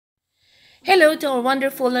Hello to our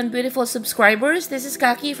wonderful and beautiful subscribers. This is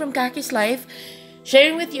Kaki from kakislife,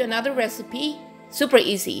 sharing with you another recipe. Super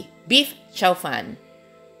easy, beef chow fan.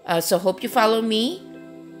 So hope you follow me,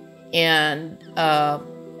 and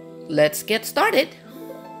let's get started.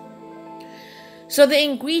 So the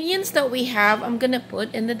ingredients that we have, I'm gonna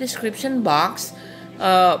put in the description box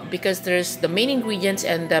because there's the main ingredients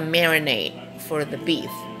and the marinade for the beef.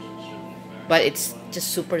 But it's just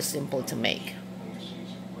super simple to make.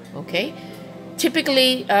 Okay,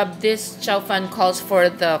 typically this chow fan calls for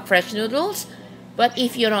the fresh noodles, but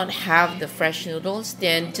if you don't have the fresh noodles,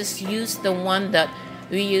 then just use the one that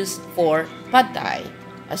we use for pad thai,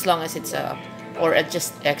 as long as it's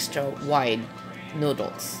just extra wide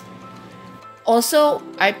noodles. Also,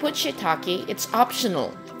 I put shiitake. It's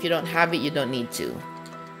optional. If you don't have it, you don't need to.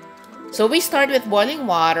 So we start with boiling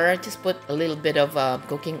water. Just put a little bit of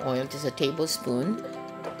cooking oil, just a tablespoon.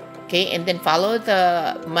 Okay, and then follow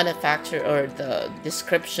the manufacturer or the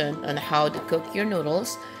description on how to cook your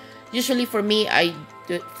noodles. Usually for me, I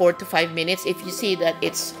do it 4 to 5 minutes. If you see that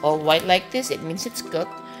it's all white like this, it means it's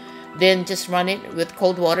cooked. Then just run it with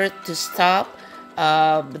cold water to stop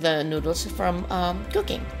the noodles from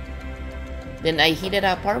cooking. Then I heated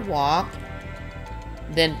up our wok.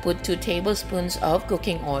 Then put 2 tablespoons of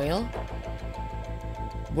cooking oil.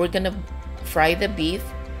 We're gonna fry the beef.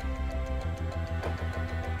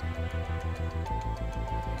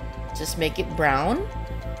 Just make it brown.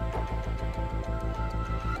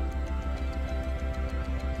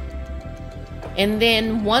 And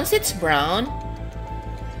then once it's brown,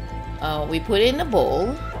 we put it in a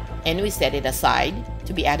bowl and we set it aside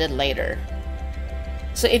to be added later.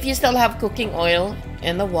 So if you still have cooking oil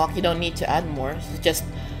in the wok, you don't need to add more. So just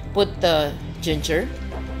put the ginger.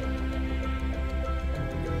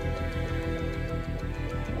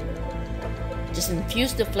 Just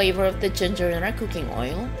infuse the flavor of the ginger in our cooking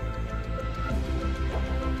oil.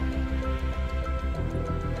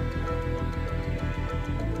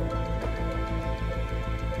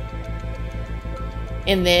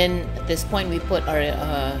 And then at this point we put our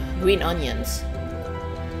green onions.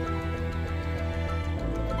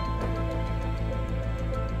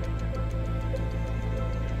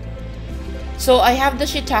 So I have the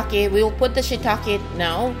shiitake. We will put the shiitake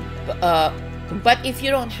now. But if you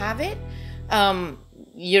don't have it,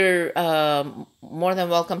 you're more than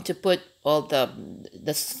welcome to put all the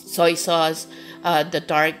soy sauce, the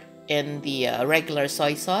dark and the regular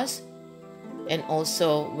soy sauce, and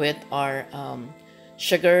also with our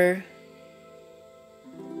sugar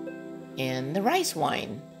and the rice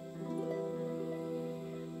wine.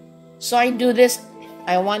 So I do this.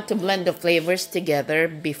 I want to blend the flavors together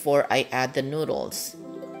before I add the noodles,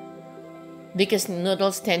 because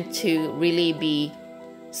noodles tend to really be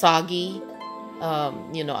soggy.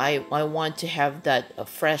 I want to have that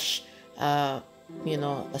fresh a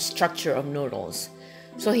structure of noodles.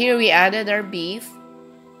 So here we added our beef.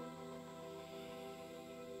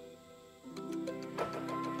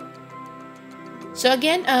 So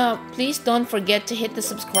again, please don't forget to hit the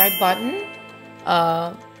subscribe button.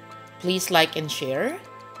 Please like and share,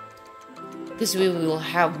 because we will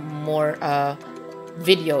have more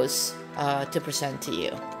videos to present to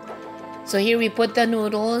you. So here we put the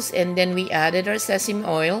noodles, and then we added our sesame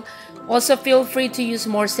oil. Also feel free to use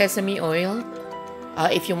more sesame oil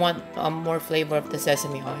if you want more flavor of the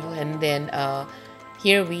sesame oil. And then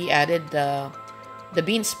here we added the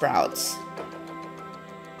bean sprouts.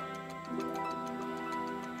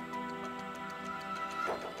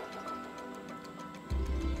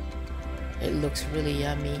 It looks really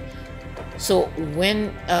yummy. So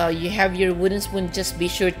when you have your wooden spoon, just be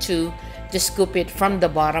sure to just scoop it from the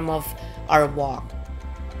bottom of our wok,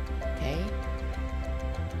 okay?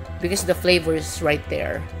 Because the flavor is right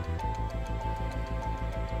there.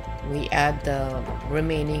 We add the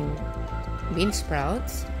remaining bean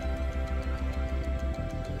sprouts.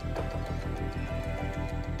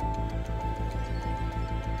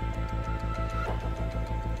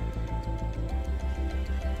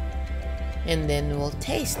 And then we'll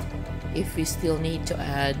taste if we still need to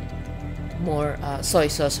add more soy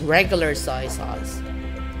sauce, regular soy sauce.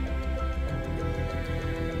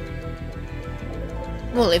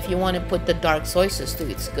 Well, if you want to put the dark soy sauce too,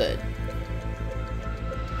 it's good.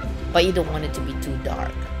 But you don't want it to be too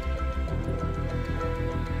dark.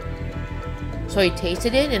 So I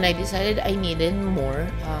tasted it and I decided I needed more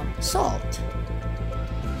salt.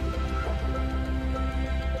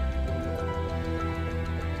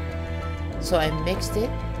 So I mixed it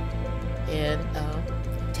and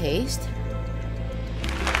taste.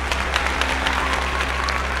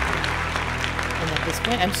 And at this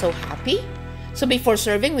point, I'm so happy. So before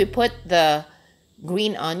serving, we put the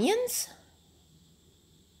green onions.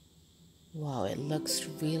 Wow, it looks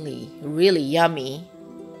really, really yummy.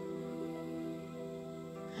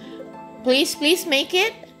 Please make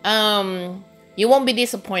it. You won't be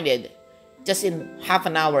disappointed. Just in half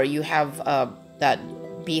an hour, you have that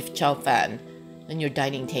beef chow fan on your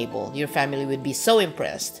dining table. Your family would be so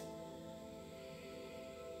impressed.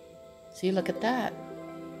 See, look at that.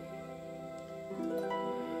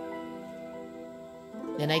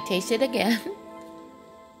 Then I taste it again.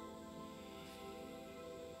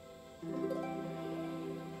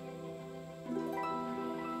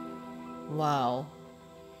 Wow.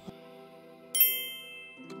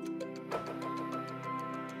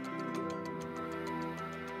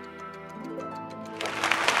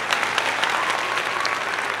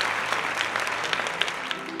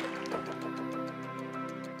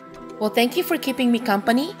 Well, thank you for keeping me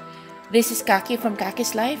company. This is Kaki from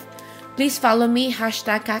kakislife. Please follow me,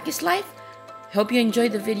 #kakislife. Hope you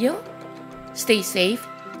enjoyed the video. Stay safe,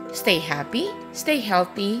 stay happy, stay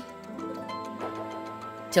healthy.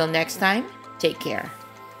 Till next time, take care.